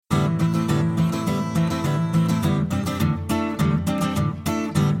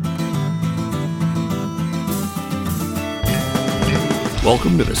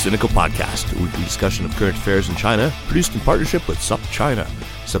Welcome to the Cynical Podcast, a weekly discussion of current affairs in China, produced in partnership with SupChina.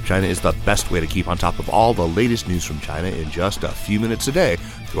 SupChina is the best way to keep on top of all the latest news from China in just a few minutes a day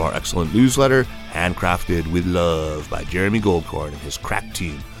through our excellent newsletter, handcrafted with love by Jeremy Goldkorn and his crack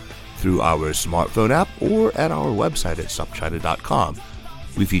team, through our smartphone app or at our website at supchina.com.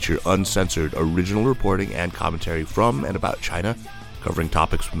 We feature uncensored original reporting and commentary from and about China, covering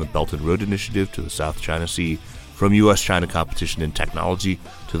topics from the Belt and Road Initiative to the South China Sea, from U.S.-China competition in technology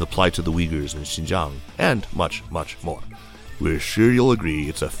to the plight of the Uyghurs in Xinjiang, and much, much more. We're sure you'll agree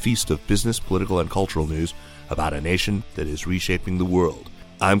it's a feast of business, political, and cultural news about a nation that is reshaping the world.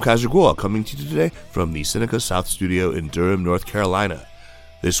 I'm Kaiser Kuo, coming to you today from the Sinica South Studio in Durham, North Carolina.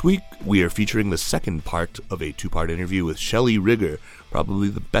 This week, we are featuring the second part of a two-part interview with Shelley Rigger, probably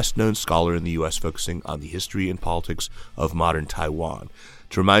the best-known scholar in the U.S. focusing on the history and politics of modern Taiwan.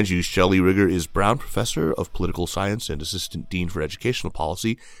 To remind you, Shelley Rigger is Brown Professor of Political Science and Assistant Dean for Educational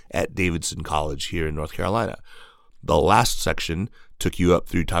Policy at Davidson College here in North Carolina. The last section took you up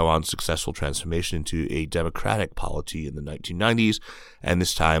through Taiwan's successful transformation into a democratic polity in the 1990s, and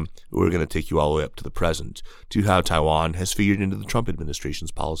this time we're going to take you all the way up to the present, to how Taiwan has figured into the Trump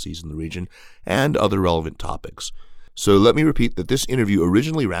administration's policies in the region and other relevant topics. So let me repeat that this interview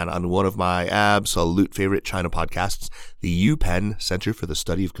originally ran on one of my absolute favorite China podcasts, the UPenn Center for the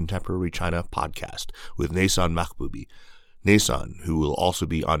Study of Contemporary China podcast, with Nason Mahboubi. Nason, who will also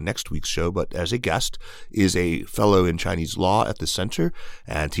be on next week's show, but as a guest, is a fellow in Chinese law at the center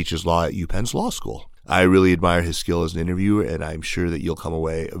and teaches law at UPenn's law school. I really admire his skill as an interviewer, and I'm sure that you'll come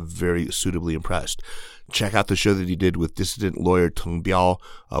away very suitably impressed. Check out the show that he did with dissident lawyer Teng Biao,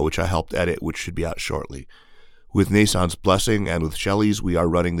 which I helped edit, which should be out shortly. With Nason's blessing and with Shelley's, we are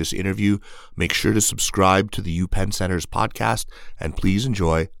running this interview. Make sure to subscribe to the UPenn Center's podcast, and please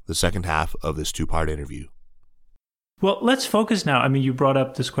enjoy the second half of this two-part interview. Well, let's focus now. I mean, you brought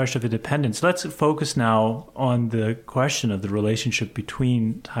up this question of independence. Let's focus now on the question of the relationship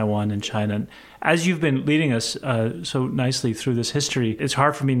between Taiwan and China. As you've been leading us so nicely through this history, it's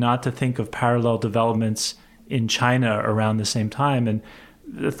hard for me not to think of parallel developments in China around the same time. And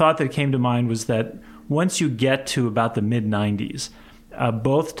the thought that came to mind was that once you get to about the mid-90s,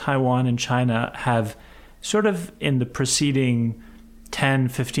 both Taiwan and China have sort of in the preceding 10,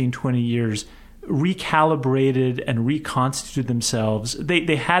 15, 20 years recalibrated and reconstituted themselves.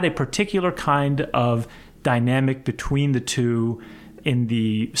 They had a particular kind of dynamic between the two in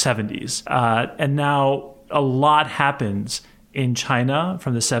the 70s. And now a lot happens in China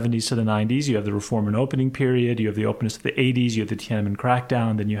from the 70s to the 90s. You have the reform and opening period. You have the openness of the 80s. You have the Tiananmen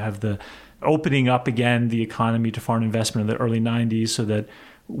crackdown. Then you have the opening up again the economy to foreign investment in the early 90s, so that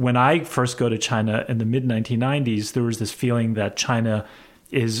when I first go to China in the mid-1990s, there was this feeling that China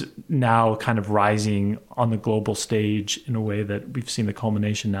is now kind of rising on the global stage in a way that we've seen the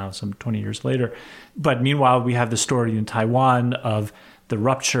culmination now some 20 years later. But meanwhile, we have the story in Taiwan of the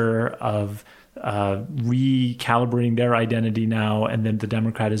rupture, of recalibrating their identity now, and then the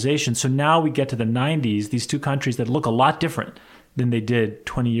democratization. So now we get to the 90s, these two countries that look a lot different than they did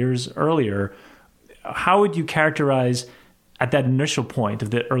 20 years earlier. How would you characterize, at that initial point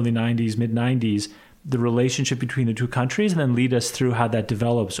of the early 90s, mid-90s, the relationship between the two countries, and then lead us through how that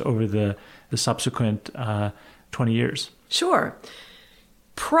develops over the subsequent 20 years? Sure.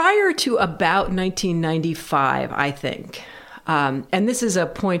 Prior to about 1995, I think, and this is a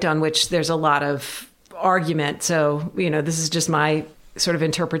point on which there's a lot of argument, so, this is just my sort of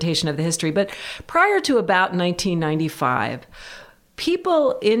interpretation of the history, but prior to about 1995,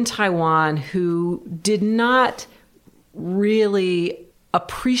 people in Taiwan who did not really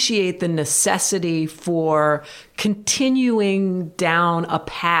appreciate the necessity for continuing down a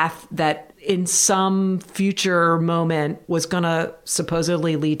path that in some future moment was going to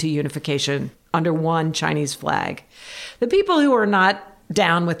supposedly lead to unification under one Chinese flag. The people who are not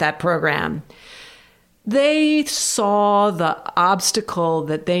down with that program, they saw the obstacle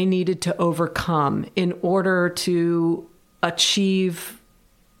that they needed to overcome in order to achieve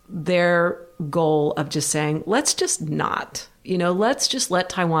their goal of just saying, let's just not. Let's just let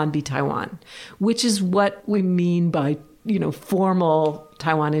Taiwan be Taiwan, which is what we mean by, formal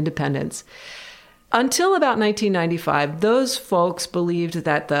Taiwan independence. Until about 1995, those folks believed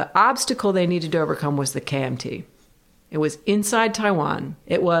that the obstacle they needed to overcome was the KMT. It was inside Taiwan.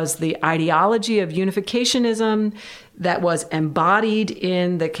 It was the ideology of unificationism that was embodied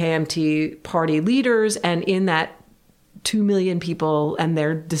in the KMT party leaders and in that 2 million people and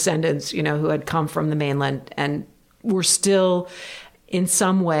their descendants, who had come from the mainland and were still in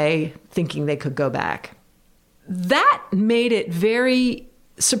some way thinking they could go back. That made it very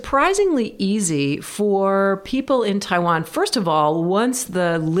surprisingly easy for people in Taiwan. First of all, once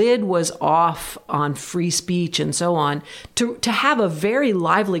the lid was off on free speech and so on, to have a very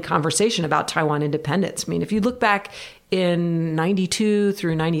lively conversation about Taiwan independence. I mean, if you look back in 92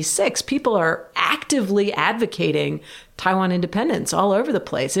 through 96, people are actively advocating Taiwan independence all over the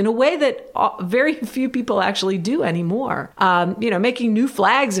place in a way that very few people actually do anymore. Making new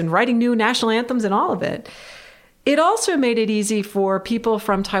flags and writing new national anthems and all of it. It also made it easy for people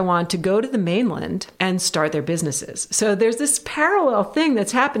from Taiwan to go to the mainland and start their businesses. So there's this parallel thing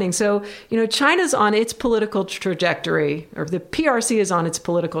that's happening. So, China's on its political trajectory, or the PRC is on its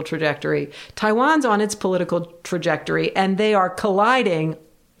political trajectory. Taiwan's on its political trajectory, and they are colliding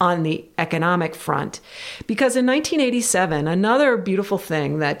on the economic front. Because in 1987, another beautiful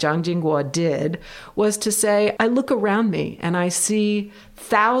thing that Zhang Jingguo did was to say, I look around me and I see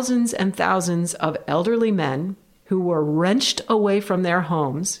thousands and thousands of elderly men who were wrenched away from their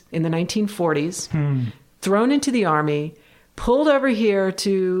homes in the 1940s, thrown into the army, pulled over here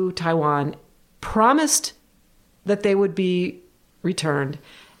to Taiwan, promised that they would be returned,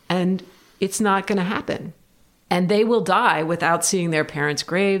 and it's not going to happen. And they will die without seeing their parents'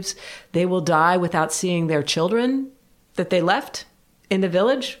 graves. They will die without seeing their children that they left in the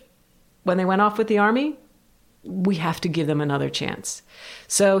village when they went off with the army. We have to give them another chance.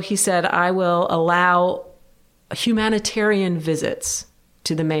 So he said, I will allow humanitarian visits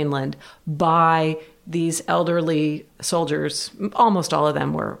to the mainland by these elderly soldiers. Almost all of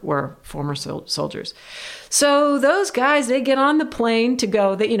them were former soldiers. So those guys, they get on the plane to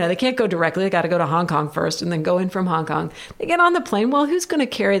go. They can't go directly. They got to go to Hong Kong first and then go in from Hong Kong. They get on the plane. Well, who's going to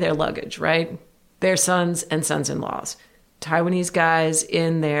carry their luggage, right? Their sons and sons-in-laws. Taiwanese guys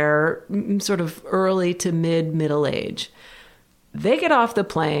in their sort of early to middle age. They get off the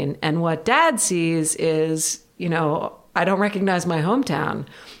plane, and what Dad sees is, I don't recognize my hometown.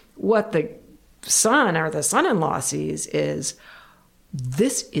 What the son or the son-in-law sees is,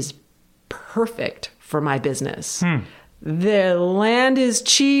 this is perfect for my business. The land is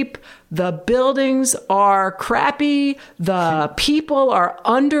cheap. The buildings are crappy. The people are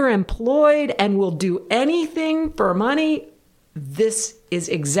underemployed and will do anything for money. This is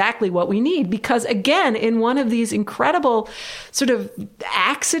exactly what we need, because again, in one of these incredible sort of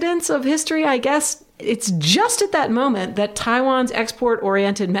accidents of history, I guess, it's just at that moment that Taiwan's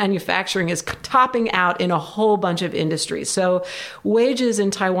export-oriented manufacturing is topping out in a whole bunch of industries. So wages in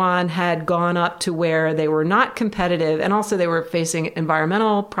Taiwan had gone up to where they were not competitive, and also they were facing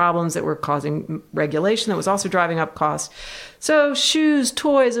environmental problems that were causing regulation that was also driving up costs. So shoes,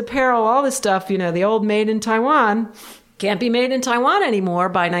 toys, apparel, all this stuff, the old made in Taiwan can't be made in Taiwan anymore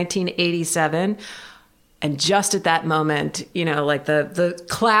by 1987. And just at that moment, like the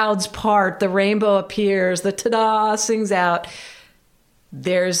clouds part, the rainbow appears, the ta-da sings out.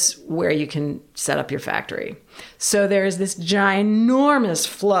 There's where you can set up your factory. So there's this ginormous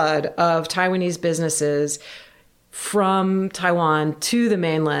flood of Taiwanese businesses from Taiwan to the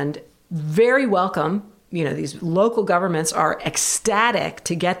mainland. Very welcome. These local governments are ecstatic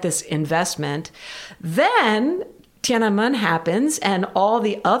to get this investment. Then Tiananmen happens, and all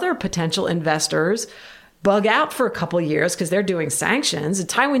the other potential investors bug out for a couple years because they're doing sanctions. The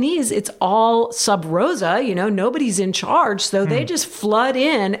Taiwanese, it's all sub rosa, nobody's in charge. So they just flood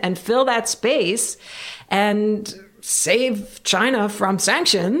in and fill that space and save China from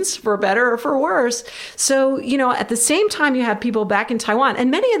sanctions, for better or for worse. So, at the same time, you have people back in Taiwan, and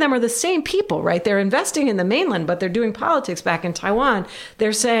many of them are the same people, right? They're investing in the mainland, but they're doing politics back in Taiwan.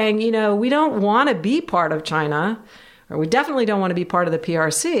 They're saying, we don't want to be part of China, or we definitely don't want to be part of the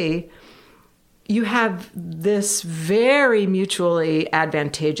PRC. You have this very mutually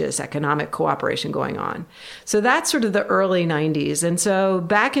advantageous economic cooperation going on. So that's sort of the early 90s. And so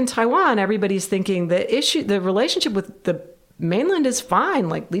back in Taiwan, everybody's thinking the relationship with the mainland is fine.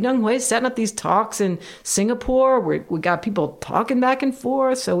 Like Lee Teng-hui is setting up these talks in Singapore. We got people talking back and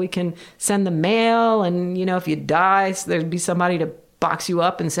forth so we can send the mail. And, if you die, so there'd be somebody to box you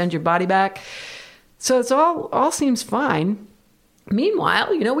up and send your body back. So it's all seems fine. Meanwhile,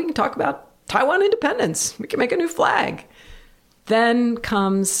 we can talk about Taiwan independence. We can make a new flag. Then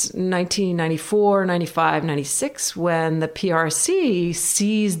comes 1994, 95, 96, when the PRC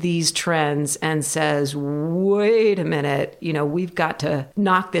sees these trends and says, wait a minute, we've got to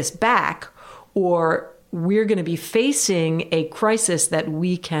knock this back, or we're going to be facing a crisis that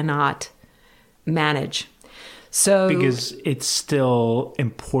we cannot manage. So, because it's still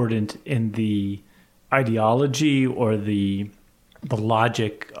important in the ideology or the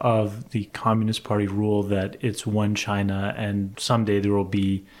logic of the Communist Party rule that it's one China and someday there will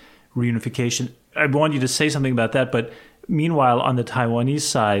be reunification. I want you to say something about that, but Meanwhile, on the Taiwanese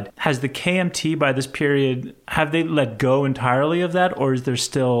side, has the KMT by this period, have they let go entirely of that? Or is there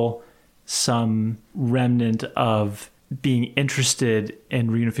still some remnant of being interested in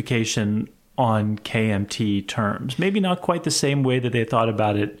reunification on KMT terms? Maybe not quite the same way that they thought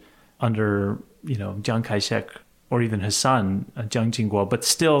about it under, Chiang Kai-shek or even his son, Jiang Jingguo, but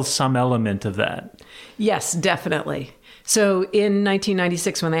still some element of that. Yes, definitely. So in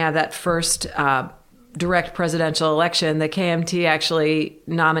 1996, when they had that first direct presidential election, the KMT actually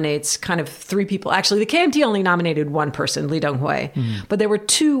nominates kind of three people. Actually, the KMT only nominated one person, Lee Dong-hui, but there were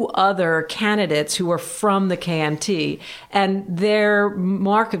two other candidates who were from the KMT, and their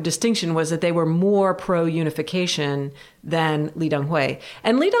mark of distinction was that they were more pro-unification than Lee Dong-hui.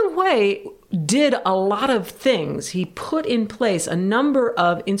 And Lee Dong-hui did a lot of things. He put in place a number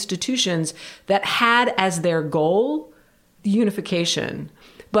of institutions that had as their goal unification.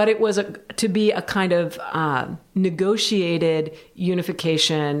 But it was to be a kind of negotiated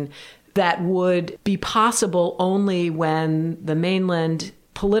unification that would be possible only when the mainland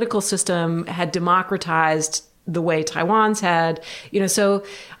political system had democratized the way Taiwan's had. So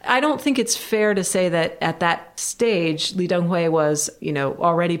I don't think it's fair to say that at that stage, Lee Dong-hui was,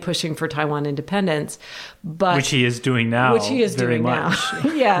 already pushing for Taiwan independence. But which he is doing now. Which he is very doing much.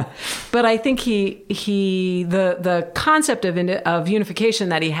 now. Yeah. But I think the concept of unification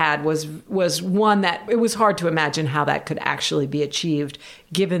that he had was one that it was hard to imagine how that could actually be achieved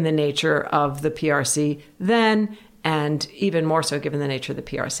given the nature of the PRC then, and even more so given the nature of the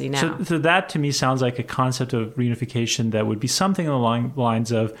PRC now. So that to me sounds like a concept of reunification that would be something along the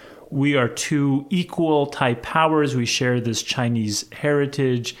lines of, we are two equal type powers. We share this Chinese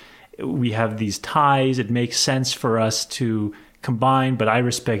heritage. We have these ties. It makes sense for us to combine, but I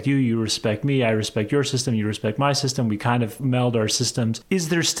respect you, you respect me, I respect your system, you respect my system. We kind of meld our systems. Is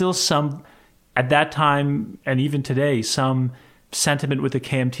there still some, at that time and even today, some sentiment with the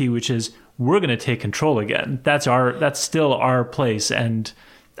KMT, which is, we're going to take control again. That's still our place. And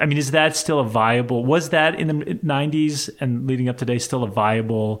I mean, is that still was that in the 90s and leading up today still a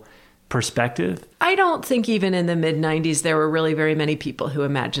viable perspective? I don't think even in the mid-90s there were really very many people who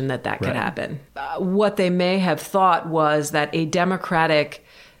imagined that could happen. What they may have thought was that a democratic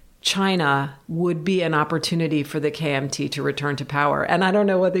China would be an opportunity for the KMT to return to power. And I don't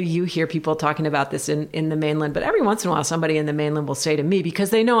know whether you hear people talking about this in the mainland, but every once in a while somebody in the mainland will say to me,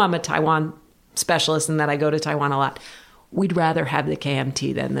 because they know I'm a Taiwan specialist and that I go to Taiwan a lot, we'd rather have the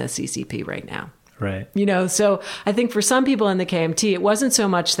KMT than the CCP right now. Right. So I think for some people in the KMT, it wasn't so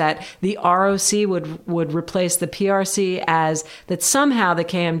much that the ROC would replace the PRC as that somehow the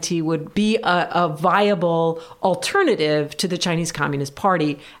KMT would be a viable alternative to the Chinese Communist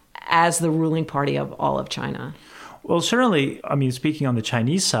Party as the ruling party of all of China. Well, certainly, I mean, speaking on the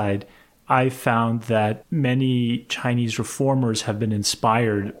Chinese side, I found that many Chinese reformers have been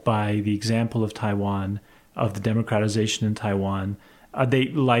inspired by the example of Taiwan, of the democratization in Taiwan. They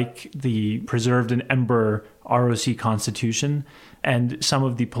like the preserved and ember ROC constitution, and some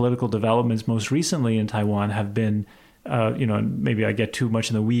of the political developments most recently in Taiwan have been, maybe I get too much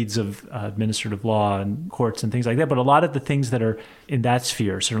in the weeds of administrative law and courts and things like that, but a lot of the things that are in that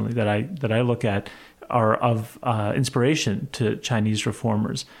sphere, certainly that I look at, are of inspiration to Chinese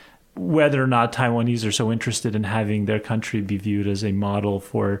reformers. Whether or not Taiwanese are so interested in having their country be viewed as a model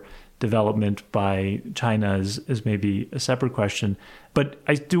for development by China is maybe a separate question. But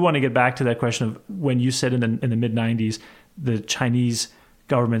I do want to get back to that question of when you said in the mid-90s, the Chinese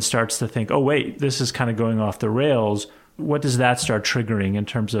government starts to think, oh, wait, this is kind of going off the rails. What does that start triggering in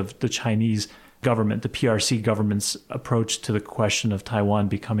terms of the Chinese government, the PRC government's approach to the question of Taiwan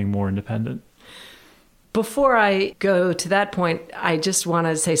becoming more independent? Before I go to that point, I just want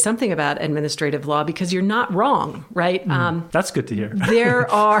to say something about administrative law, because you're not wrong, right? That's good to hear. There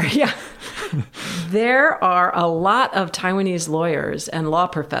are a lot of Taiwanese lawyers and law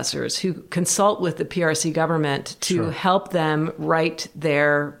professors who consult with the PRC government to help them write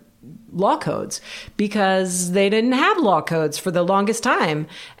their law codes, because they didn't have law codes for the longest time.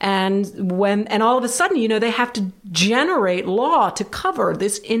 And all of a sudden, they have to generate law to cover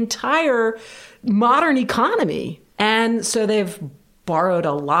this entire modern economy. And so they've borrowed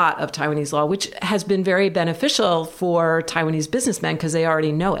a lot of Taiwanese law, which has been very beneficial for Taiwanese businessmen because they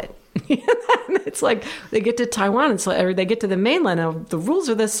already know it. It's like they get to Taiwan, or they get to the mainland, and the rules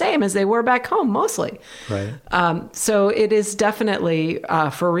are the same as they were back home, mostly. Right. So it is definitely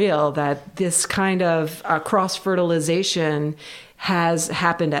for real that this kind of cross-fertilization has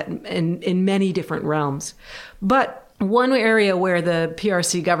happened in many different realms. But one area where the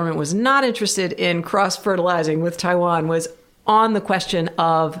PRC government was not interested in cross-fertilizing with Taiwan was on the question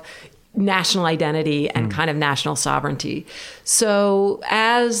of national identity and kind of national sovereignty. So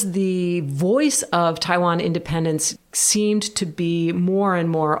as the voice of Taiwan independence seemed to be more and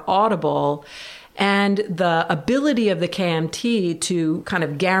more audible, and the ability of the KMT to kind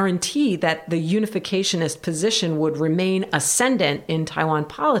of guarantee that the unificationist position would remain ascendant in Taiwan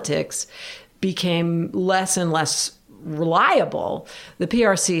politics became less and less reliable, the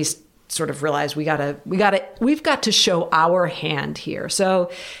PRC sort of realized we've got to show our hand here.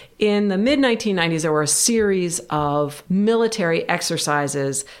 So in the mid-1990s, there were a series of military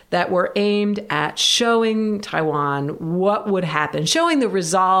exercises that were aimed at showing Taiwan what would happen, showing the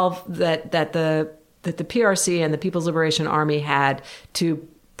resolve that the PRC and the People's Liberation Army had to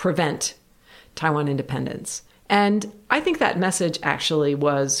prevent Taiwan independence. And I think that message actually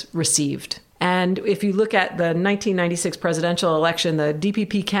was received. And if you look at the 1996 presidential election, the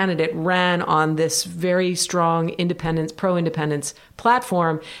DPP candidate ran on this very strong independence, pro-independence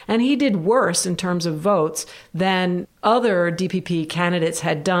platform, and he did worse in terms of votes than other DPP candidates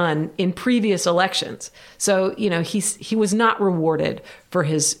had done in previous elections. So, he was not rewarded for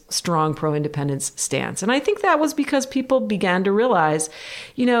his strong pro-independence stance. And I think that was because people began to realize,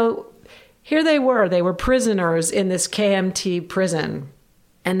 here they were prisoners in this KMT prison.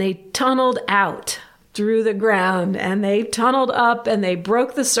 And they tunneled out through the ground, and they tunneled up, and they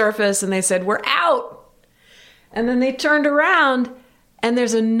broke the surface, and they said, "We're out." And then they turned around, and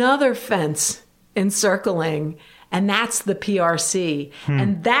there's another fence encircling, and that's the PRC.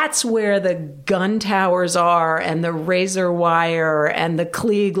 And that's where the gun towers are, and the razor wire, and the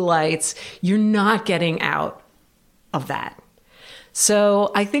Klieg lights. You're not getting out of that.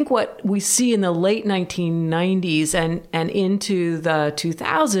 So I think what we see in the late 1990s and into the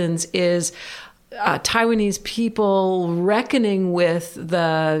 2000s is Taiwanese people reckoning with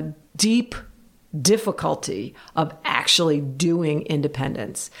the deep difficulty of actually doing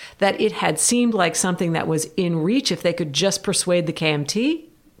independence, that it had seemed like something that was in reach if they could just persuade the KMT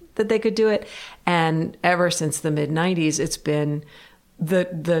that they could do it. And ever since the mid-90s, it's been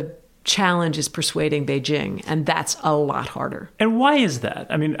the challenge is persuading Beijing, and that's a lot harder. And why is that?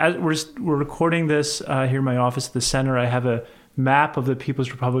 I mean, as we're recording this here in my office at the center, I have a map of the People's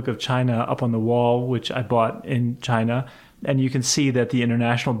Republic of China up on the wall, which I bought in China, and you can see that the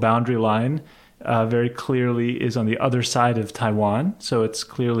international boundary line very clearly is on the other side of Taiwan. So it's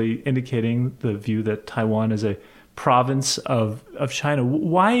clearly indicating the view that Taiwan is a province of China.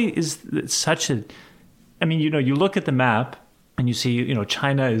 Why is it such a... I mean, you look at the map and you see,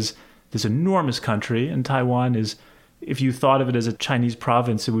 China is this enormous country, and Taiwan is, if you thought of it as a Chinese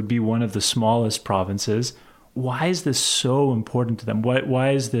province, it would be one of the smallest provinces. Why is this so important to them?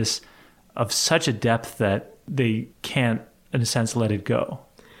 Why is this of such a depth that they can't, in a sense, let it go?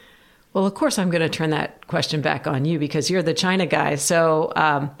 Well, of course, I'm going to turn that question back on you because you're the China guy. So,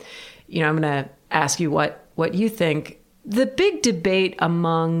 I'm going to ask you what you think. The big debate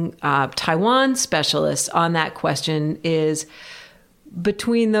among Taiwan specialists on that question is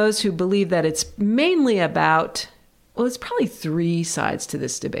between those who believe that it's mainly about, well, it's probably three sides to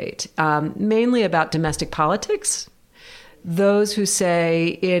this debate, mainly about domestic politics. Those who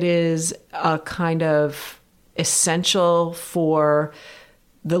say it is a kind of essential for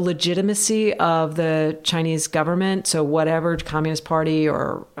the legitimacy of the Chinese government, so whatever Communist Party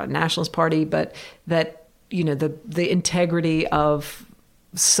or Nationalist Party, but that, the integrity of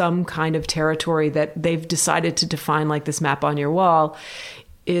some kind of territory that they've decided to define like this map on your wall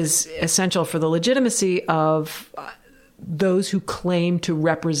is essential for the legitimacy of those who claim to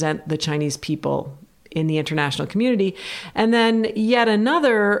represent the Chinese people in the international community. And then yet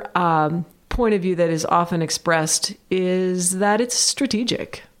another point of view that is often expressed is that it's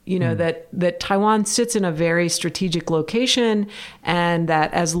strategic. That Taiwan sits in a very strategic location, and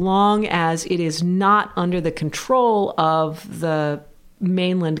that as long as it is not under the control of the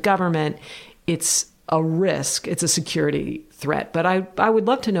mainland government, it's a risk. It's a security threat. But I would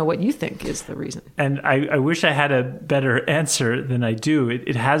love to know what you think is the reason. And I wish I had a better answer than I do.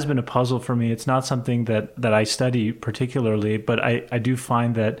 It has been a puzzle for me. It's not something that I study particularly, but I do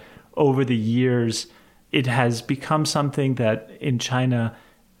find that over the years, it has become something that in China,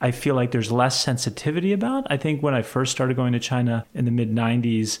 I feel like there's less sensitivity about. I think when I first started going to China in the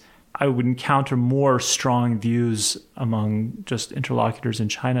mid-90s, I would encounter more strong views among just interlocutors in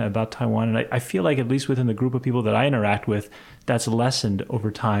China about Taiwan. And I feel like at least within the group of people that I interact with, that's lessened over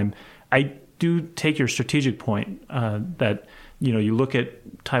time. I do take your strategic point that, you look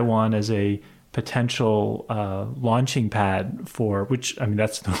at Taiwan as a potential launching pad for, which, I mean,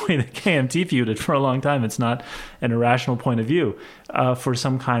 that's the way the KMT viewed it for a long time. It's not an irrational point of view for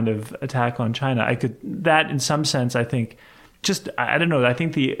some kind of attack on China. That in some sense, I think, I don't know. I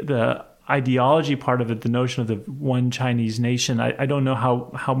think the ideology part of it, the notion of the one Chinese nation, I don't know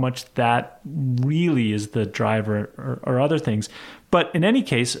how much that really is the driver or other things. But in any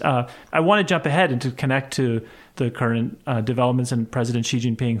case, I want to jump ahead and to connect to the current developments and President Xi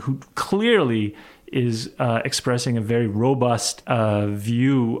Jinping, who clearly is expressing a very robust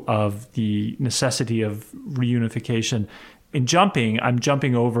view of the necessity of reunification. I'm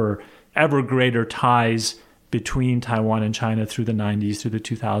jumping over ever greater ties between Taiwan and China through the 90s, through the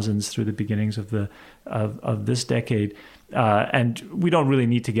 2000s, through the beginnings of this decade. And we don't really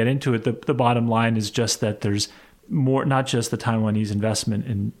need to get into it. The bottom line is just that there's more, not just the Taiwanese investment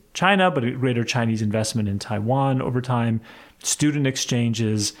in China, but a greater Chinese investment in Taiwan over time, student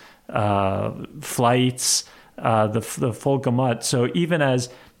exchanges, flights, the full gamut. So even as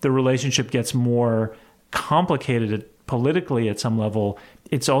the relationship gets more complicated politically at some level,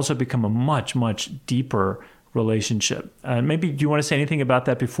 it's also become a much, much deeper relationship. Maybe do you want to say anything about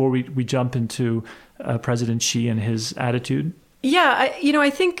that before we jump into President Xi and his attitude? Yeah, I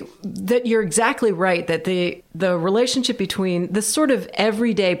think that you're exactly right, that the relationship between the sort of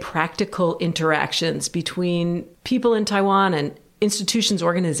everyday practical interactions between people in Taiwan and institutions,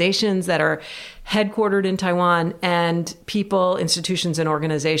 organizations that are headquartered in Taiwan and people, institutions, and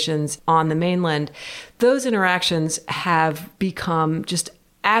organizations on the mainland, those interactions have become just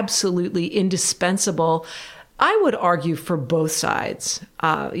absolutely indispensable, I would argue, for both sides.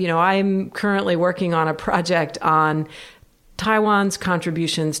 I'm currently working on a project on Taiwan's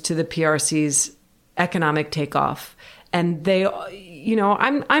contributions to the PRC's economic takeoff. And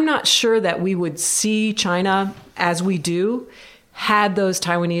I'm not sure that we would see China as we do had those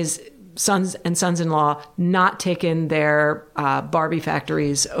Taiwanese sons and sons-in-law not taken their Barbie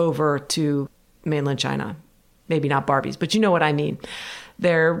factories over to mainland China. Maybe not Barbies, but you know what I mean.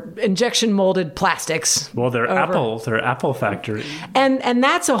 They're injection molded plastics. Well, they're Apple factory. And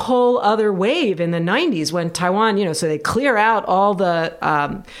that's a whole other wave in the 90s when Taiwan, so they clear out all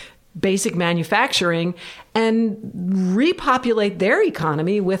the basic manufacturing and repopulate their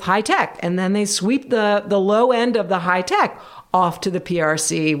economy with high tech. And then they sweep the low end of the high tech off to the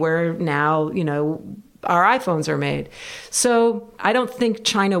PRC, where now, our iPhones are made. So I don't think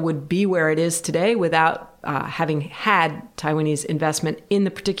China would be where it is today without having had Taiwanese investment in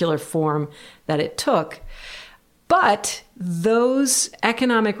the particular form that it took. But those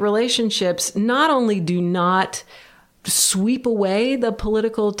economic relationships not only do not sweep away the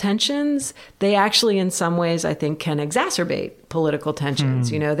political tensions, they actually, in some ways, I think, can exacerbate political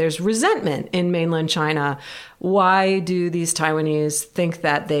tensions. There's resentment in mainland China. Why do these Taiwanese think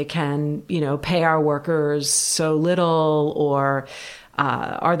that they can, pay our workers so little, or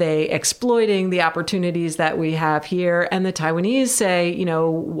are they exploiting the opportunities that we have here? And the Taiwanese say,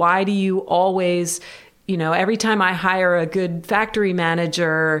 why do you always, every time I hire a good factory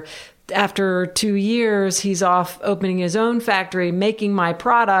manager, after 2 years, he's off opening his own factory, making my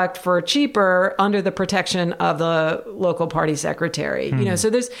product for cheaper under the protection of the local party secretary. So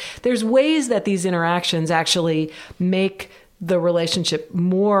there's ways that these interactions actually make the relationship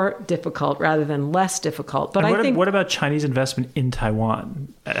more difficult rather than less difficult. But what about Chinese investment in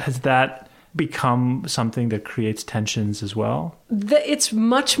Taiwan? Has that become something that creates tensions as well? It's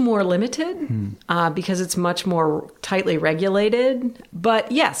much more limited because it's much more tightly regulated.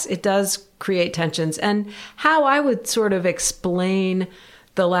 But yes, it does create tensions. And how I would sort of explain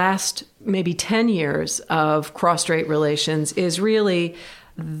the last maybe 10 years of cross-strait relations is really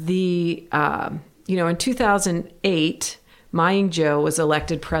in 2008, Ma Ying-jeou was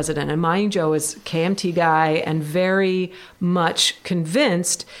elected president, and Ma Ying-jeou was a KMT guy and very much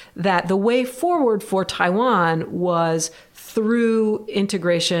convinced that the way forward for Taiwan was through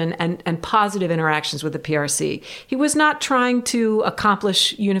integration and positive interactions with the PRC. He was not trying to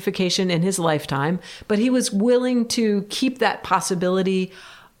accomplish unification in his lifetime, but he was willing to keep that possibility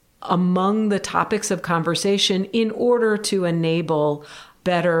among the topics of conversation in order to enable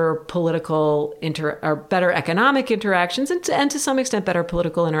better political or better economic interactions and to some extent better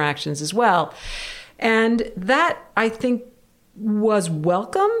political interactions as well. And that, I think, was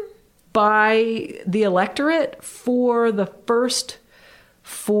welcome by the electorate for the first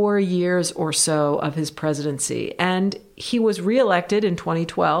 4 years or so of his presidency. And he was reelected in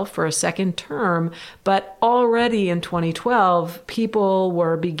 2012 for a second term, but already in 2012, people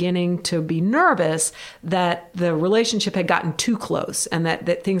were beginning to be nervous that the relationship had gotten too close and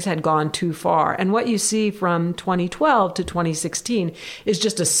that things had gone too far. And what you see from 2012 to 2016 is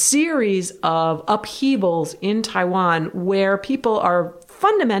just a series of upheavals in Taiwan where people are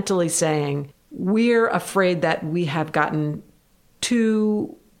fundamentally saying, we're afraid that we have gotten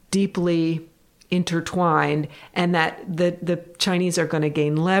too deeply intertwined, and that the Chinese are going to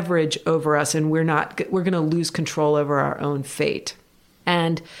gain leverage over us, and we're going to lose control over our own fate.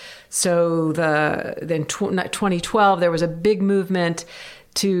 And so in 2012, there was a big movement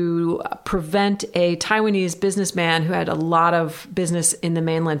to prevent a Taiwanese businessman who had a lot of business in the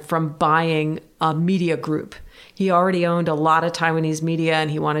mainland from buying a media group. He already owned a lot of Taiwanese media, and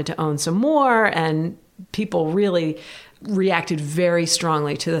he wanted to own some more, and people really reacted very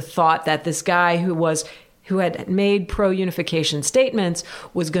strongly to the thought that this guy who had made pro-unification statements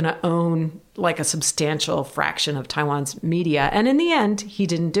was going to own like a substantial fraction of Taiwan's media. And in the end, he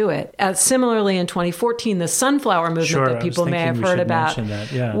didn't do it. Similarly, in 2014, the sunflower movement that people may have heard about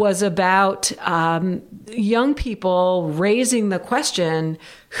was about young people raising the question,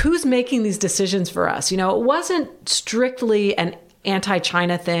 who's making these decisions for us? It wasn't strictly an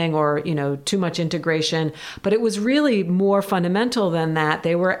anti-China thing or, too much integration, but it was really more fundamental than that.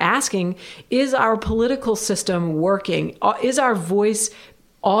 They were asking, is our political system working? Is our voice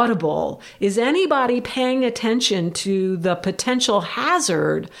audible? Is anybody paying attention to the potential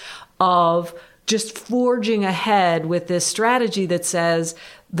hazard of just forging ahead with this strategy that says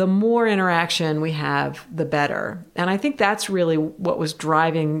the more interaction we have, the better? And I think that's really what was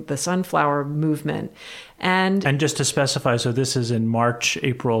driving the sunflower movement. And just to specify, so this is in March,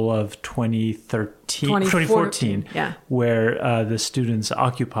 April of 2014, where the students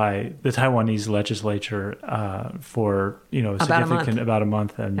occupy the Taiwanese legislature for about a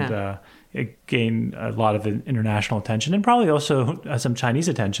month, and it gained a lot of international attention, and probably also some Chinese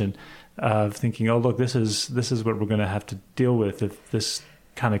attention of thinking, oh look, this is what we're going to have to deal with if this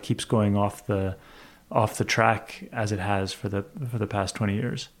kind of keeps going off the track as it has for the past 20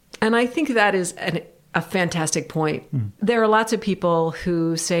 years. And I think that is a fantastic point. There are lots of people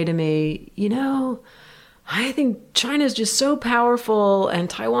who say to me, I think China is just so powerful and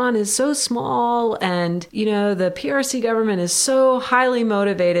Taiwan is so small, and, the PRC government is so highly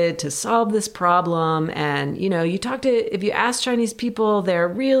motivated to solve this problem. And, if you ask Chinese people, they're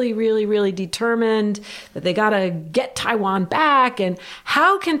really, really, really determined that they got to get Taiwan back. And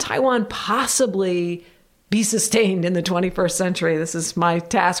how can Taiwan possibly be sustained in the 21st century? This is my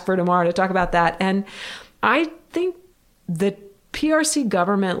task for tomorrow, to talk about that. And I think the PRC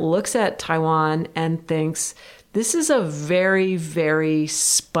government looks at Taiwan and thinks this is a very, very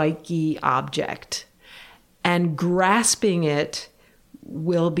spiky object, and grasping it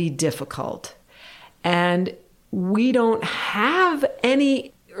will be difficult. And we don't have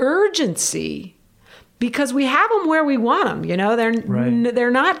any urgency because we have them where we want them. They're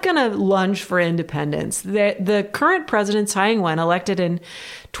not going to lunge for independence. The current president, Tsai Ing-wen, elected in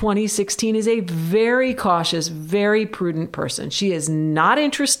 2016, is a very cautious, very prudent person. She is not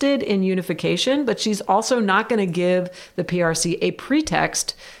interested in unification, but she's also not going to give the PRC a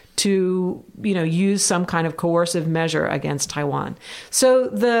pretext to use some kind of coercive measure against Taiwan. So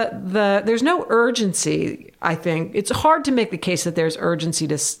there's no urgency. I think it's hard to make the case that there's urgency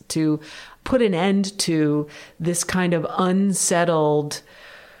to put an end to this kind of unsettled.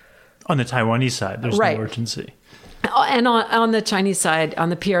 On the Taiwanese side, there's no urgency. And on the Chinese side, on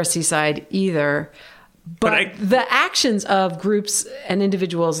the PRC side either. But the actions of groups and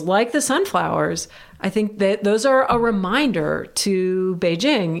individuals like the sunflowers, I think that those are a reminder to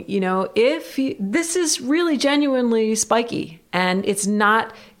Beijing, this is really genuinely spiky, and it's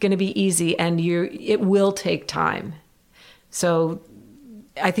not going to be easy, and it will take time. So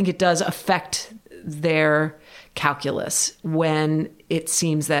I think it does affect their calculus when it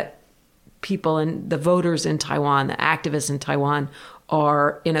seems that people and the voters in Taiwan, the activists in Taiwan,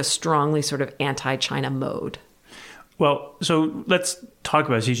 are in a strongly sort of anti-China mode. Well, so let's talk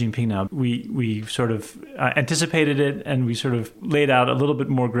about Xi Jinping now. We sort of anticipated it, and we sort of laid out a little bit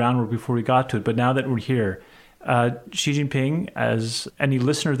more groundwork before we got to it. But now that we're here, Xi Jinping, as any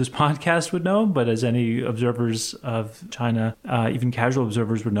listener of this podcast would know, but as any observers of China, even casual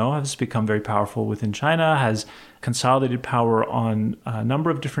observers would know, has become very powerful within China, has consolidated power on a number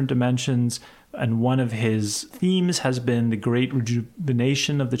of different dimensions. And one of his themes has been the great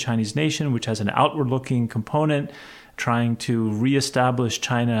rejuvenation of the Chinese nation, which has an outward-looking component, trying to reestablish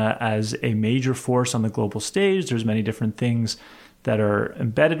China as a major force on the global stage. There's many different things that are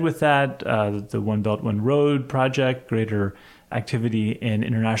embedded with that, the One Belt, One Road project, greater activity in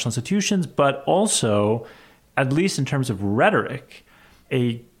international institutions, but also, at least in terms of rhetoric,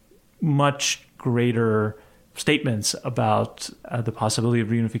 a much greater statements about the possibility of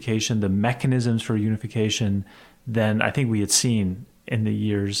reunification, the mechanisms for unification, than I think we had seen in the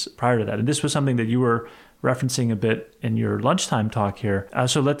years prior to that. And this was something that you were referencing a bit in your lunchtime talk here.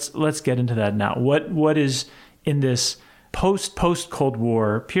 So let's get into that now. What is in this post Cold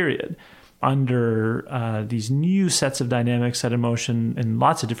War period? under these new sets of dynamics set in motion in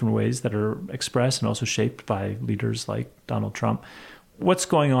lots of different ways that are expressed and also shaped by leaders like Donald Trump. What's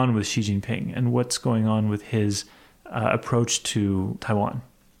going on with Xi Jinping and what's going on with his approach to Taiwan?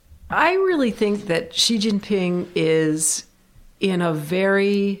 I really think that Xi Jinping is in a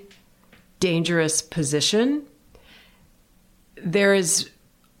very dangerous position. There is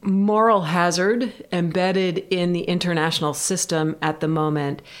moral hazard embedded in the international system at the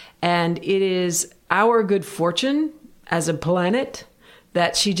moment, and it is our good fortune as a planet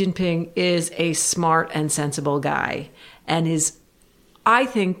that Xi Jinping is a smart and sensible guy and is, I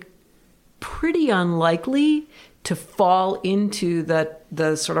think, pretty unlikely to fall into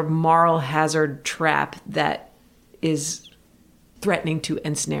the sort of moral hazard trap that is threatening to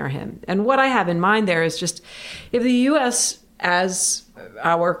ensnare him. And what I have in mind there is just if the U.S., as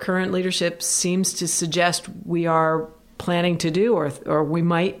our current leadership seems to suggest we are planning to do, or we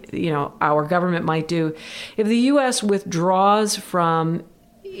might, our government might do, if the U.S. withdraws from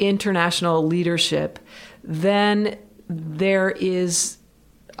international leadership, then there is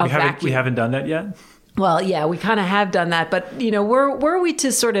a vacuum. We haven't done that yet? Well, yeah, we kind of have done that. But, were we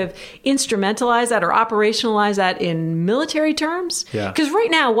to sort of instrumentalize that or operationalize that in military terms? Yeah. Because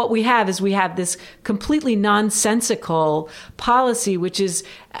right now what we have is we have this completely nonsensical policy, which is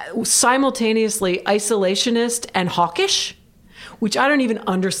simultaneously isolationist and hawkish, which I don't even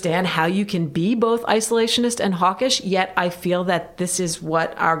understand how you can be both isolationist and hawkish. Yet I feel that this is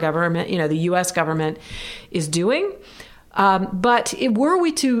what our government, the U.S. government is doing. But were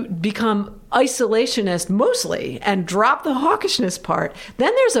we to become isolationist mostly and drop the hawkishness part,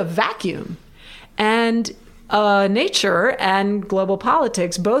 then there's a vacuum. And nature and global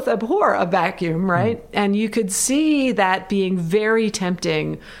politics both abhor a vacuum, right? And you could see that being very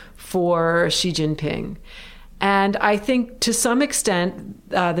tempting for Xi Jinping. And I think to some extent,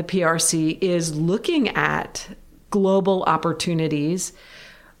 the PRC is looking at global opportunities,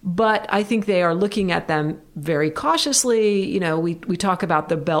 but I think they are looking at them very cautiously. We talk about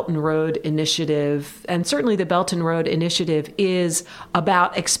the Belt and Road Initiative, and certainly the Belt and Road Initiative is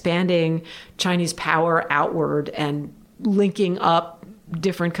about expanding Chinese power outward and linking up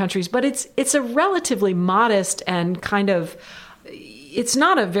different countries. But it's a relatively modest and it's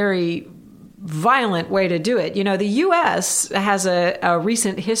not a very violent way to do it. The U.S. has a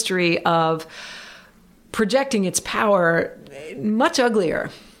recent history of projecting its power much uglier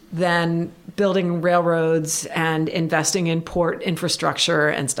than building railroads and investing in port infrastructure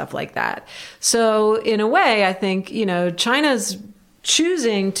and stuff like that. So in a way, I think, China's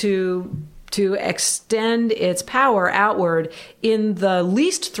choosing to extend its power outward in the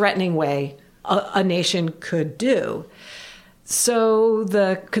least threatening way a nation could do. So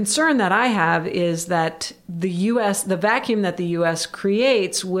the concern that I have is that the vacuum that the U.S.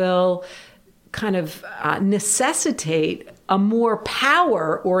 creates will kind of necessitate a more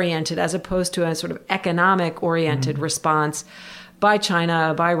power-oriented as opposed to a sort of economic-oriented response by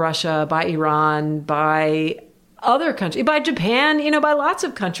China, by Russia, by Iran, by other countries, by Japan, by lots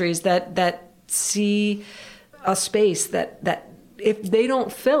of countries that see a space that if they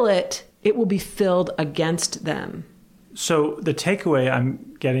don't fill it, it will be filled against them. So the takeaway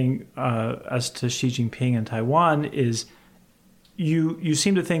I'm getting as to Xi Jinping and Taiwan is you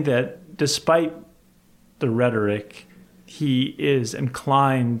seem to think that despite the rhetoric, he is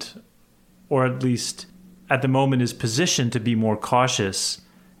inclined, or at least at the moment is positioned to be more cautious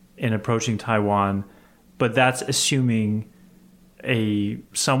in approaching Taiwan, but that's assuming a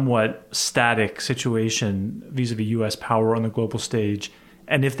somewhat static situation vis-a-vis U.S. power on the global stage.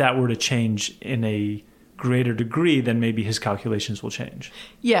 And if that were to change in a greater degree, then maybe his calculations will change.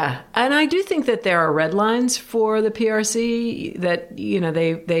 Yeah. And I do think that there are red lines for the PRC that,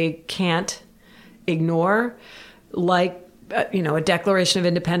 they can't ignore, like, a declaration of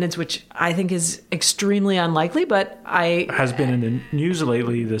independence, which I think is extremely unlikely, but has been in the news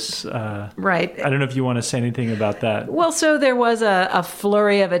lately. This right. I don't know if you want to say anything about that. Well, so there was a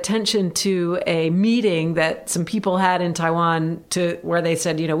flurry of attention to a meeting that some people had in Taiwan where they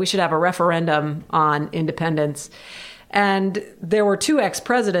said, we should have a referendum on independence. And there were two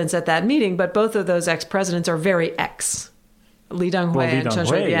ex-presidents at that meeting, but both of those ex-presidents are very ex. Li Denghui and Chen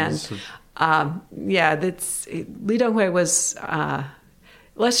Shui-bian. Li Denghui was,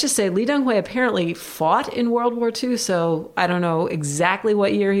 let's just say Li Denghui apparently fought in World War II, so I don't know exactly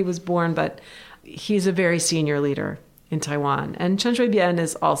what year he was born, but he's a very senior leader in Taiwan. And Chen Shui-bian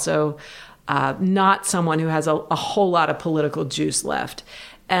is also not someone who has a whole lot of political juice left.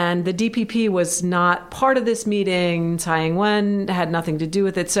 And the DPP was not part of this meeting. Tsai Ing-wen had nothing to do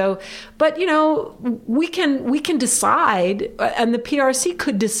with it. So, but we can decide, and the PRC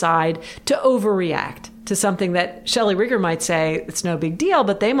could decide to overreact to something that Shelley Rigger might say it's no big deal,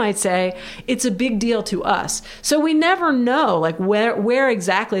 but they might say it's a big deal to us. So we never know like where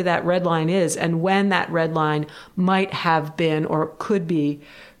exactly that red line is and when that red line might have been or could be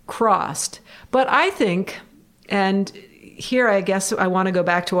crossed. But I think, and here I guess I want to go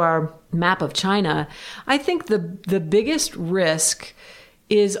back to our map of China, I think the biggest risk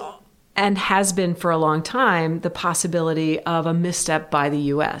is, and has been for a long time, the possibility of a misstep by the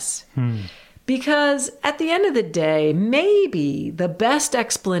U.S. Because at the end of the day, maybe the best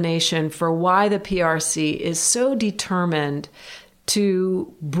explanation for why the PRC is so determined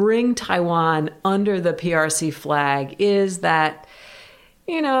to bring Taiwan under the PRC flag is that,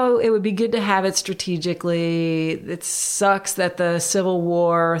 it would be good to have it strategically. It sucks that the Civil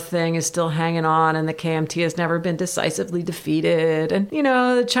War thing is still hanging on and the KMT has never been decisively defeated. And,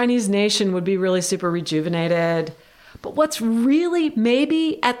 the Chinese nation would be really super rejuvenated. But what's really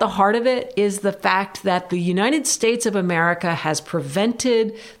maybe at the heart of it is the fact that the United States of America has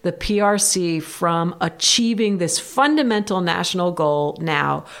prevented the PRC from achieving this fundamental national goal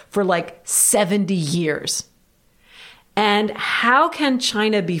now for like 70 years. And how can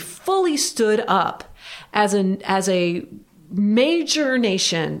China be fully stood up as a major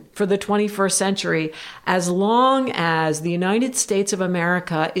nation for the 21st century as long as the United States of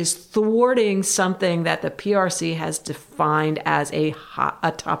America is thwarting something that the PRC has defined as a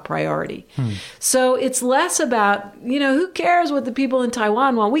top priority? So it's less about, who cares what the people in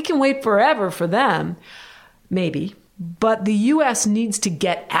Taiwan want? We can wait forever for them, maybe. But the U.S. needs to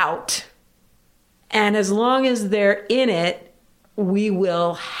get out. And as long as they're in it, we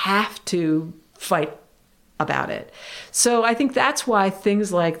will have to fight about it. So I think that's why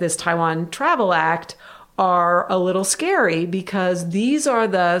things like this Taiwan Travel Act are a little scary, because these are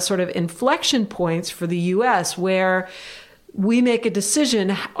the sort of inflection points for the U.S. where we make a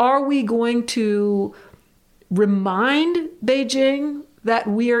decision. Are we going to remind Beijing that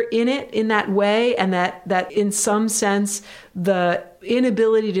we are in it in that way, and that in some sense the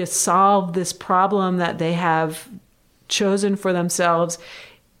inability to solve this problem that they have chosen for themselves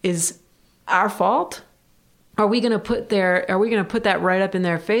is our fault? Are we going to put that right up in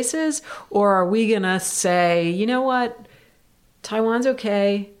their faces, or are we going to say, you know what, Taiwan's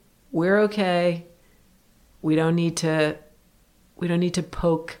okay, we're okay, we don't need to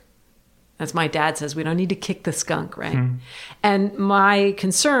poke. As my dad says, we don't need to kick the skunk, right? And my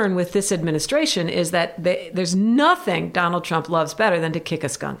concern with this administration is that there's nothing Donald Trump loves better than to kick a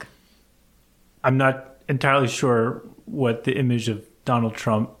skunk. I'm not entirely sure what the image of Donald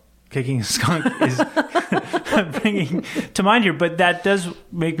Trump kicking a skunk is bringing to mind here, but that does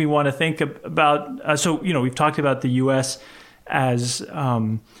make me want to think about, we've talked about the U.S. as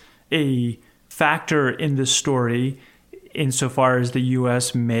a factor in this story, insofar as the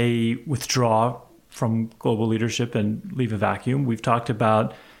U.S. may withdraw from global leadership and leave a vacuum. We've talked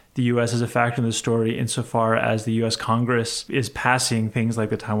about the U.S. as a factor in the story insofar as the U.S. Congress is passing things like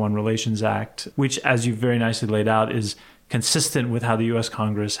the Taiwan Relations Act, which, as you very nicely laid out, is consistent with how the U.S.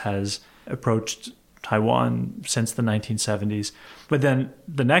 Congress has approached Taiwan since the 1970s. But then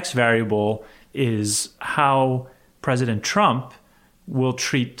the next variable is how President Trump will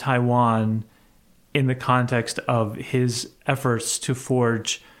treat Taiwan in the context of his efforts to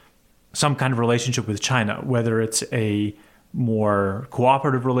forge some kind of relationship with China, whether it's a more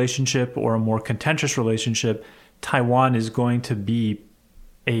cooperative relationship or a more contentious relationship. Taiwan is going to be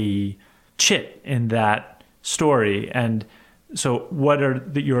a chit in that story. And so what are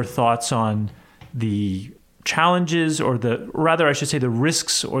your thoughts on the challenges, or the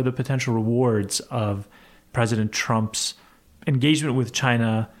risks or the potential rewards of President Trump's engagement with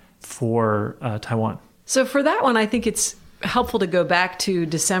China for Taiwan? So for that one, I think it's helpful to go back to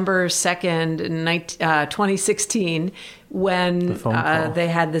December 2nd, 2016, when they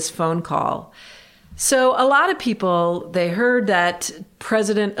had this phone call. So a lot of people, they heard that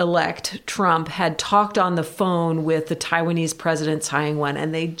President-elect Trump had talked on the phone with the Taiwanese president, Tsai Ing-wen,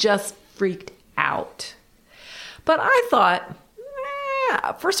 and they just freaked out. But I thought,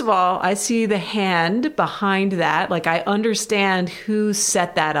 first of all, I see the hand behind that. Like, I understand who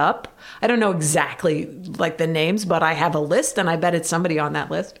set that up. I don't know exactly like the names, but I have a list, and I bet it's somebody on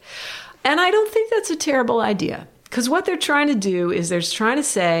that list. And I don't think that's a terrible idea, because what they're trying to do is they're trying to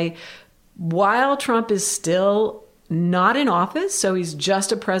say, while Trump is still not in office, so he's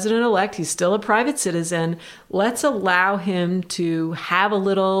just a president-elect, he's still a private citizen, let's allow him to have a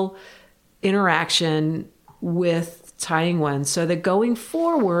little interaction with Tsai Ing-wen, so that going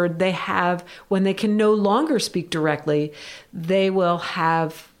forward, when they can no longer speak directly, they will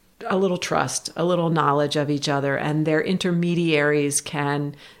have a little trust, a little knowledge of each other, and their intermediaries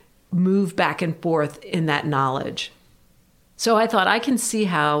can move back and forth in that knowledge. So I thought, I can see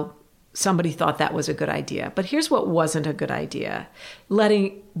how somebody thought that was a good idea. But here's what wasn't a good idea.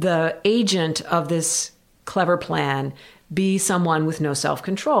 Letting the agent of this clever plan be someone with no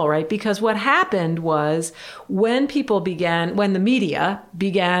self-control, right? Because what happened was when the media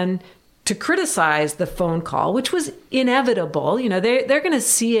began to criticize the phone call, which was inevitable, they're going to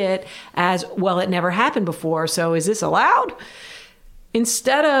see it as, well, it never happened before, so is this allowed?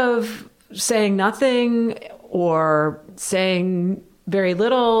 Instead of saying nothing or saying very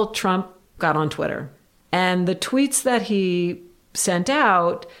little, Trump got on Twitter. And the tweets that he sent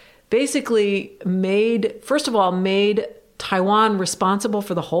out basically made Taiwan responsible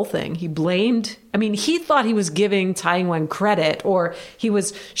for the whole thing. He thought he was giving Tsai Ing-wen credit, or he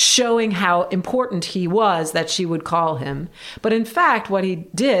was showing how important he was that she would call him. But in fact, what he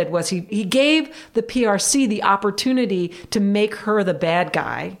did was he gave the PRC the opportunity to make her the bad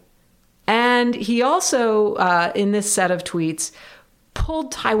guy. And he also, in this set of tweets,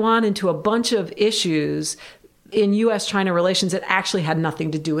 pulled Taiwan into a bunch of issues in U.S.-China relations that actually had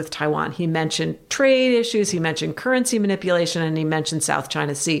nothing to do with Taiwan. He mentioned trade issues, he mentioned currency manipulation, and he mentioned South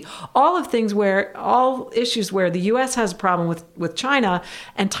China Sea. All issues where the U.S. has a problem with China,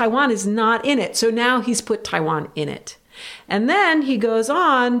 and Taiwan is not in it. So now he's put Taiwan in it. And then he goes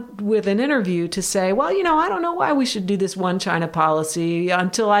on with an interview to say, well, I don't know why we should do this one China policy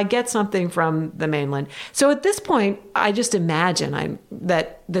until I get something from the mainland. So at this point, I just imagine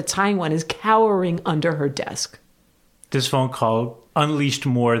that Tsai Ing-wen is cowering under her desk. This phone call unleashed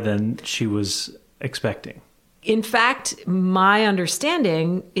more than she was expecting. In fact, my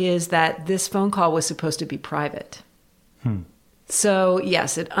understanding is that this phone call was supposed to be private. So,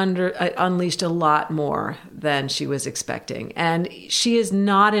 yes, it unleashed a lot more than she was expecting. And she is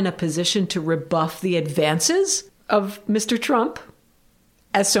not in a position to rebuff the advances of Mr. Trump,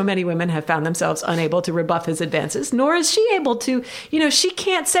 as so many women have found themselves unable to rebuff his advances, nor is she able to, she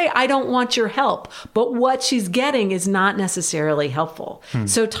can't say, I don't want your help. But what she's getting is not necessarily helpful.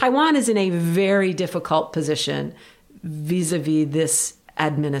 So Taiwan is in a very difficult position vis-a-vis this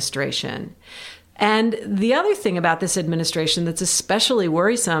administration. And the other thing about this administration that's especially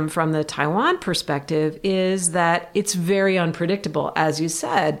worrisome from the Taiwan perspective is that it's very unpredictable, as you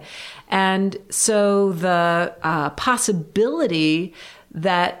said. And so the possibility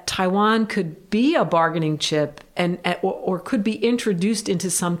that Taiwan could be a bargaining chip or could be introduced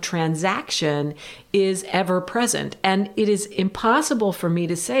into some transaction is ever present. And it is impossible for me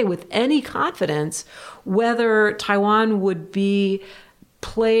to say with any confidence whether Taiwan would be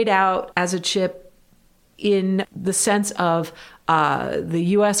played out as a chip in the sense of the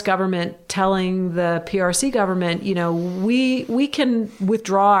U.S. government telling the PRC government, we can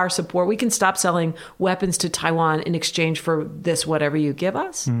withdraw our support. We can stop selling weapons to Taiwan in exchange for this, whatever you give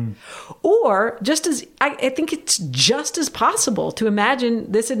us. Or I think it's just as possible to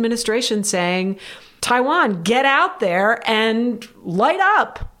imagine this administration saying, Taiwan, get out there and light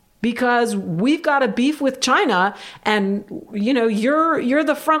up, because we've got a beef with China and, you're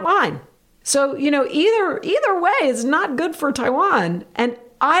the front line. So, either way is not good for Taiwan. And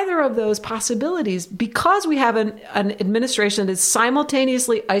either of those possibilities, because we have an administration that is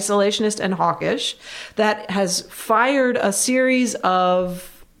simultaneously isolationist and hawkish, that has fired a series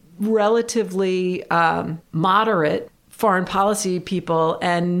of relatively moderate foreign policy people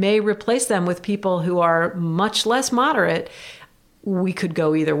and may replace them with people who are much less moderate, we could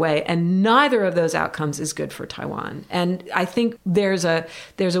go either way. And neither of those outcomes is good for Taiwan. And I think there's a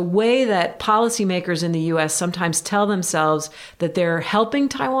way that policymakers in the U.S. sometimes tell themselves that they're helping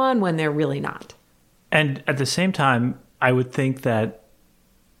Taiwan when they're really not. And at the same time, I would think that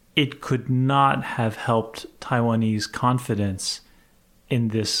it could not have helped Taiwanese confidence in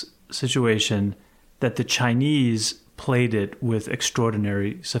this situation that the Chinese played it with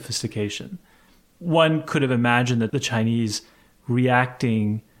extraordinary sophistication. One could have imagined that the Chinese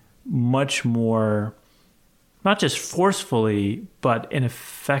reacting much more, not just forcefully, but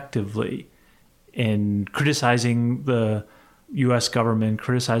ineffectively in criticizing the U.S. government,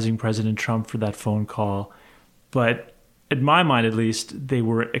 criticizing President Trump for that phone call. But in my mind, at least, they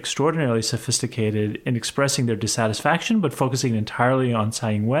were extraordinarily sophisticated in expressing their dissatisfaction, but focusing entirely on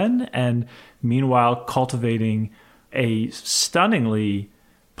Tsai Ing-wen, and meanwhile cultivating a stunningly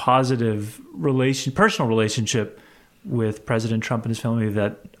positive personal relationship with President Trump and his family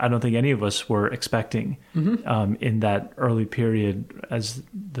that I don't think any of us were expecting in that early period as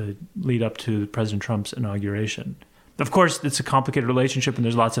the lead up to President Trump's inauguration. Of course, it's a complicated relationship and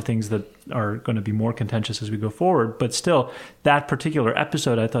there's lots of things that are going to be more contentious as we go forward. But still, that particular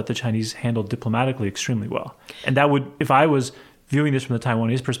episode, I thought the Chinese handled diplomatically extremely well. And that would, if I was viewing this from the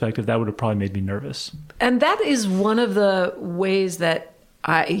Taiwanese perspective, that would have probably made me nervous. And that is one of the ways that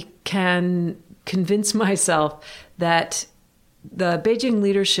I can convince myself that the Beijing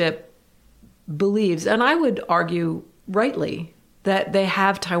leadership believes, and I would argue rightly, that they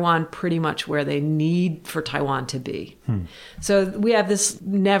have Taiwan pretty much where they need for Taiwan to be. So we have this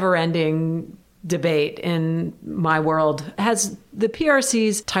never-ending debate in my world. Has the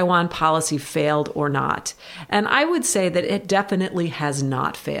PRC's Taiwan policy failed or not? And I would say that it definitely has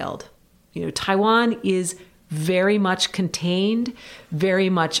not failed. Taiwan is very much contained, very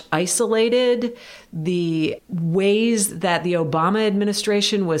much isolated. The ways that the Obama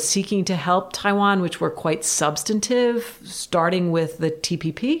administration was seeking to help Taiwan, which were quite substantive, starting with the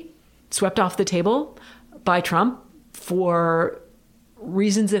TPP, swept off the table by Trump for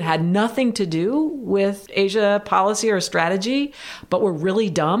reasons that had nothing to do with Asia policy or strategy, but were really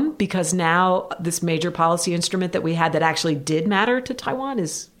dumb because now this major policy instrument that we had that actually did matter to Taiwan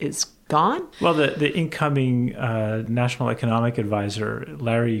is gone. Well, the incoming National Economic Advisor,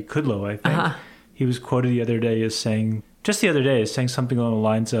 Larry Kudlow, I think, he was quoted the other day as saying something along the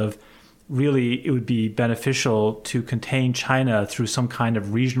lines of, really, it would be beneficial to contain China through some kind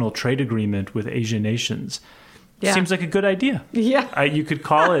of regional trade agreement with Asian nations. Yeah. Seems like a good idea. Yeah. You could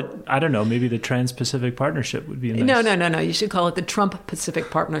call it, I don't know, maybe the Trans-Pacific Partnership would be a nice... No. You should call it the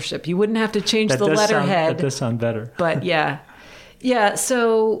Trump-Pacific Partnership. You wouldn't have to change the letterhead. That does sound better. But yeah. Yeah,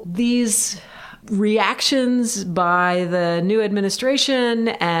 so these reactions by the new administration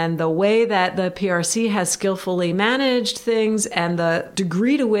and the way that the PRC has skillfully managed things and the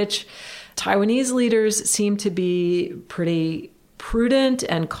degree to which Taiwanese leaders seem to be pretty prudent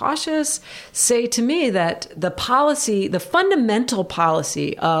and cautious say to me that the fundamental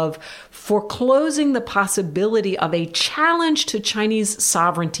policy of foreclosing the possibility of a challenge to Chinese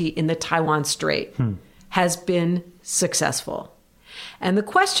sovereignty in the Taiwan Strait has been successful. And the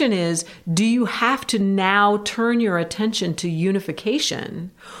question is, do you have to now turn your attention to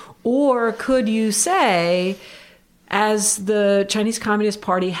unification? Or could you say, as the Chinese Communist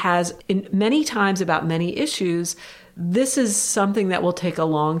Party has in many times about many issues, this is something that will take a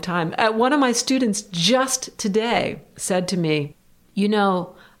long time. One of my students just today said to me,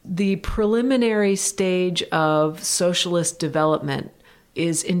 the preliminary stage of socialist development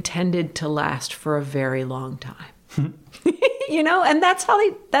is intended to last for a very long time. And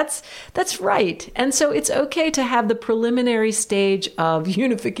that's right. And so it's okay to have the preliminary stage of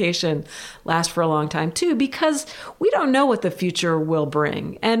unification last for a long time too, because we don't know what the future will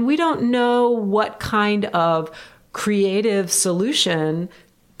bring. And we don't know what kind of creative solution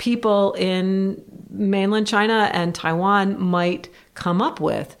people in mainland China and Taiwan might come up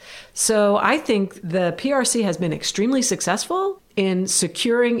with. So I think the PRC has been extremely successful in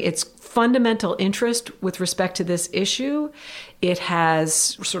securing its fundamental interest with respect to this issue. It has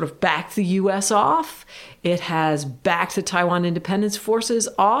sort of backed the U.S. off. It has backed the Taiwan Independence Forces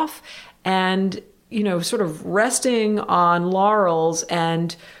off, and, sort of resting on laurels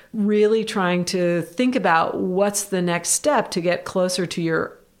and really trying to think about what's the next step to get closer to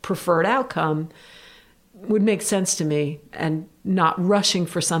your preferred outcome would make sense to me, and not rushing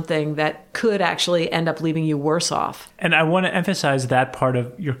for something that could actually end up leaving you worse off. And I want to emphasize that part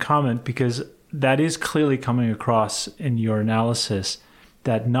of your comment, because that is clearly coming across in your analysis,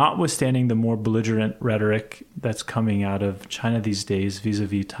 that notwithstanding the more belligerent rhetoric that's coming out of China these days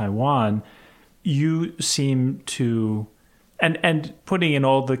vis-a-vis Taiwan, you seem to, and putting in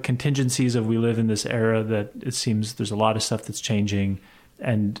all the contingencies of we live in this era that it seems there's a lot of stuff that's changing.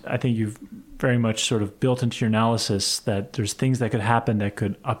 And I think you've very much sort of built into your analysis that there's things that could happen that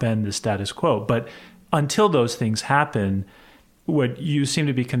could upend the status quo. But until those things happen, what you seem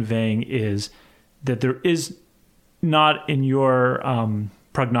to be conveying is that there is not in your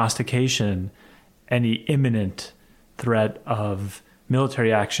prognostication any imminent threat of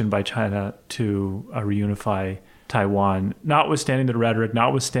military action by China to reunify Taiwan, notwithstanding the rhetoric,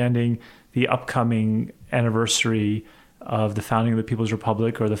 notwithstanding the upcoming anniversary of the founding of the People's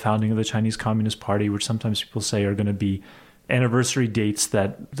Republic or the founding of the Chinese Communist Party, which sometimes people say are going to be anniversary dates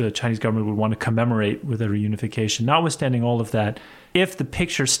that the Chinese government would want to commemorate with a reunification. Notwithstanding all of that, if the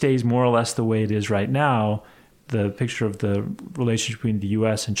picture stays more or less the way it is right now, the picture of the relationship between the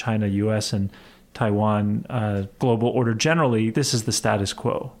U.S. and China, U.S. and Taiwan, global order generally, this is the status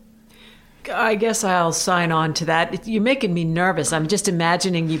quo. I guess I'll sign on to that. You're making me nervous. I'm just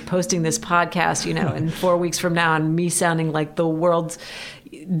imagining you posting this podcast, and 4 weeks from now, and me sounding like the world's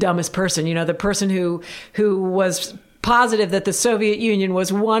dumbest person. The person who was positive that the Soviet Union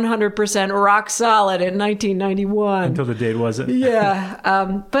was 100% rock solid in 1991. Until the date wasn't.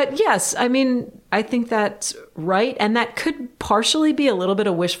 Yeah. But yes, I think that's right. And that could partially be a little bit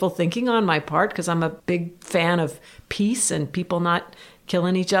of wishful thinking on my part, because I'm a big fan of peace and people not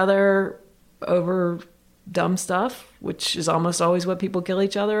killing each other over dumb stuff, which is almost always what people kill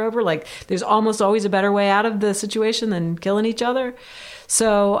each other over. Like, there's almost always a better way out of the situation than killing each other.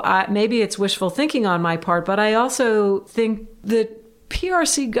 So maybe it's wishful thinking on my part, but I also think the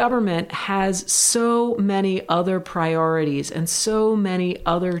PRC government has so many other priorities and so many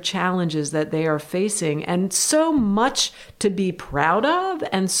other challenges that they are facing, and so much to be proud of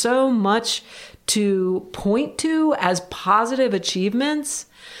and so much to point to as positive achievements,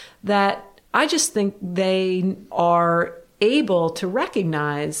 that I just think they are able to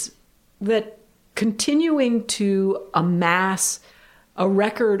recognize that continuing to amass a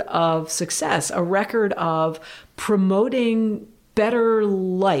record of success, a record of promoting better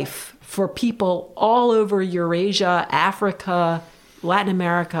life for people all over Eurasia, Africa, Latin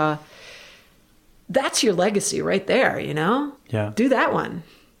America, that's your legacy right there, Yeah. Do that one.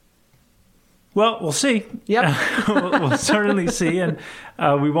 Well, we'll see. Yep. We'll certainly see. And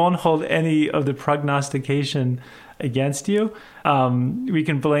we won't hold any of the prognostication against you. We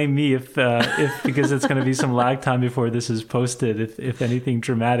can blame me if because it's going to be some lag time before this is posted, if anything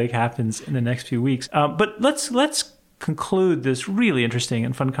dramatic happens in the next few weeks. But let's conclude this really interesting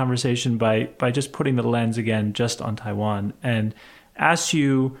and fun conversation by just putting the lens again just on Taiwan, and ask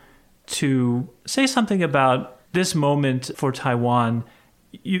you to say something about this moment for Taiwan.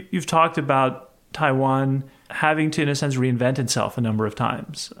 You've talked about Taiwan having to, in a sense, reinvent itself a number of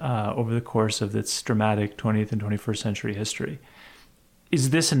times over the course of its dramatic 20th and 21st century history. Is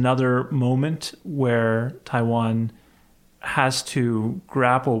this another moment where Taiwan has to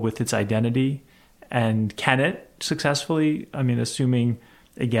grapple with its identity, and can it successfully? Assuming,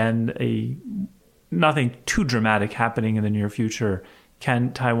 again, nothing too dramatic happening in the near future,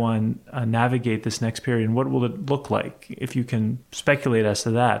 can Taiwan navigate this next period? And what will it look like? If you can speculate as to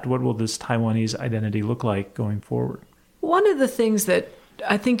that, what will this Taiwanese identity look like going forward? One of the things that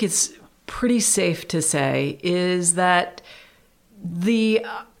I think is pretty safe to say is that the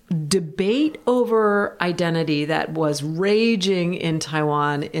debate over identity that was raging in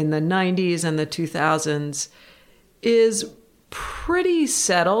Taiwan in the 90s and the 2000s is pretty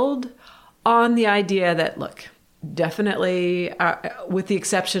settled on the idea that, look, definitely, with the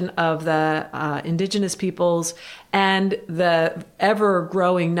exception of the indigenous peoples and the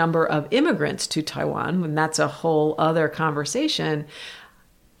ever-growing number of immigrants to Taiwan, and that's a whole other conversation,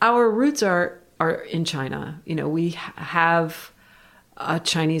 our roots are in China. We have a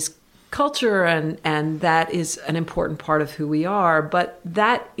Chinese culture, and that is an important part of who we are, but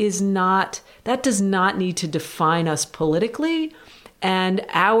that does not need to define us politically. And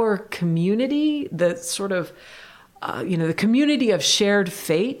our community, the sort of the community of shared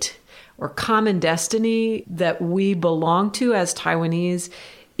fate or common destiny that we belong to as Taiwanese,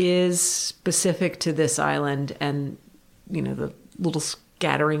 is specific to this island and, the little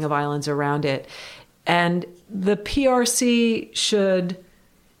scattering of islands around it. And the PRC should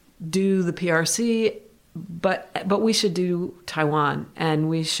do the PRC, but we should do Taiwan, and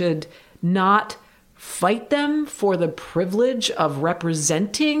we should not fight them for the privilege of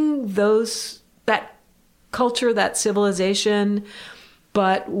representing that culture, that civilization,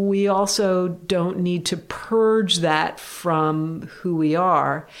 but we also don't need to purge that from who we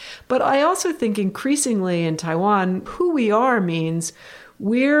are. But I also think increasingly in Taiwan, who we are means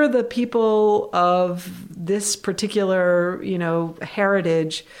we're the people of this particular,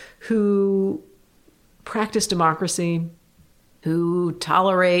 heritage who practice democracy, who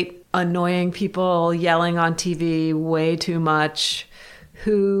tolerate annoying people yelling on TV way too much,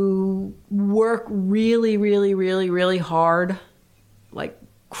 who work really, really, really, really hard, like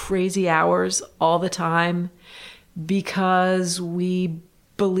crazy hours all the time, because we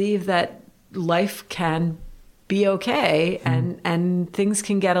believe that life can be okay and things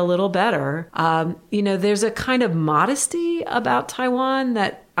can get a little better. There's a kind of modesty about Taiwan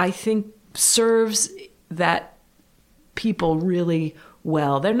that I think serves that people really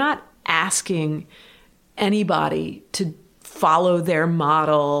well. They're not asking anybody to follow their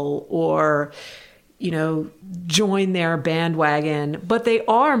model or, join their bandwagon, but they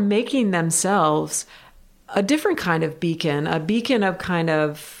are making themselves a different kind of beacon, a beacon of kind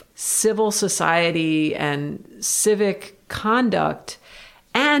of civil society and civic conduct.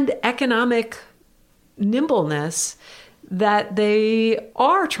 and economic nimbleness that they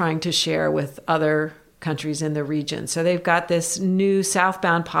are trying to share with other countries in the region. So they've got this new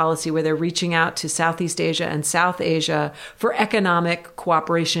southbound policy where they're reaching out to Southeast Asia and South Asia for economic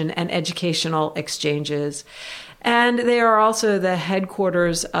cooperation and educational exchanges. And they are also the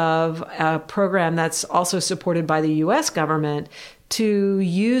headquarters of a program that's also supported by the U.S. government to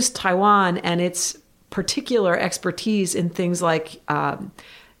use Taiwan and its particular expertise in things like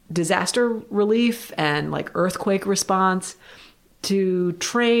disaster relief and like earthquake response to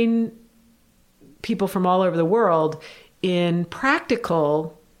train people from all over the world in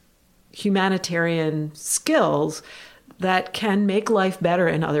practical humanitarian skills that can make life better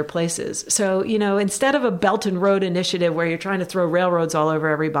in other places. So, instead of a Belt and Road Initiative where you're trying to throw railroads all over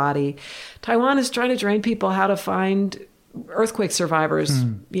everybody, Taiwan is trying to train people how to find earthquake survivors,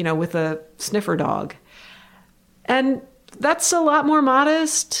 with a sniffer dog. And that's a lot more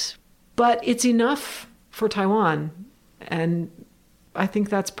modest, but it's enough for Taiwan. And I think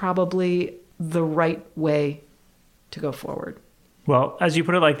that's probably the right way to go forward. Well, as you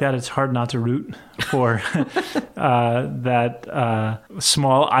put it like that, it's hard not to root for that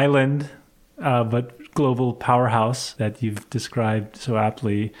small island, but global powerhouse that you've described so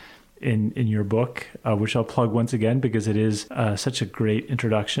aptly in your book, which I'll plug once again because it is such a great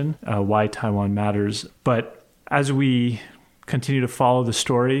introduction, Why Taiwan Matters. But as we continue to follow the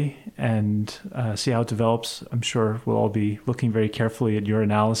story and see how it develops, I'm sure we'll all be looking very carefully at your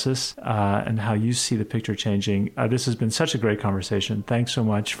analysis and how you see the picture changing. This has been such a great conversation. Thanks so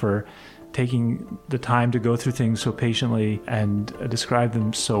much for taking the time to go through things so patiently and describe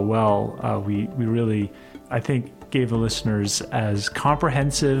them so well. We really, I think, gave the listeners as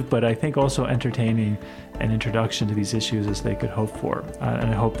comprehensive, but I think also entertaining an introduction to these issues as they could hope for. And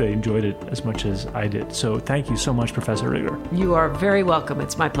I hope they enjoyed it as much as I did. So thank you so much, Professor Rigger. You are very welcome.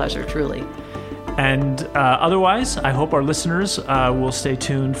 It's my pleasure, truly. And otherwise, I hope our listeners will stay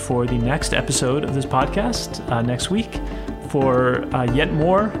tuned for the next episode of this podcast next week for yet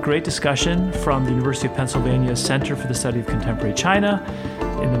more great discussion from the University of Pennsylvania Center for the Study of Contemporary China.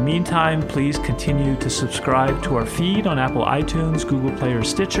 In the meantime, please continue to subscribe to our feed on Apple iTunes, Google Play, or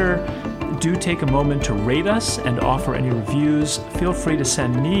Stitcher. Do take a moment to rate us and offer any reviews. Feel free to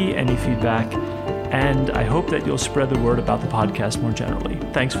send me any feedback. And I hope that you'll spread the word about the podcast more generally.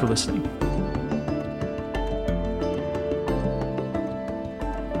 Thanks for listening.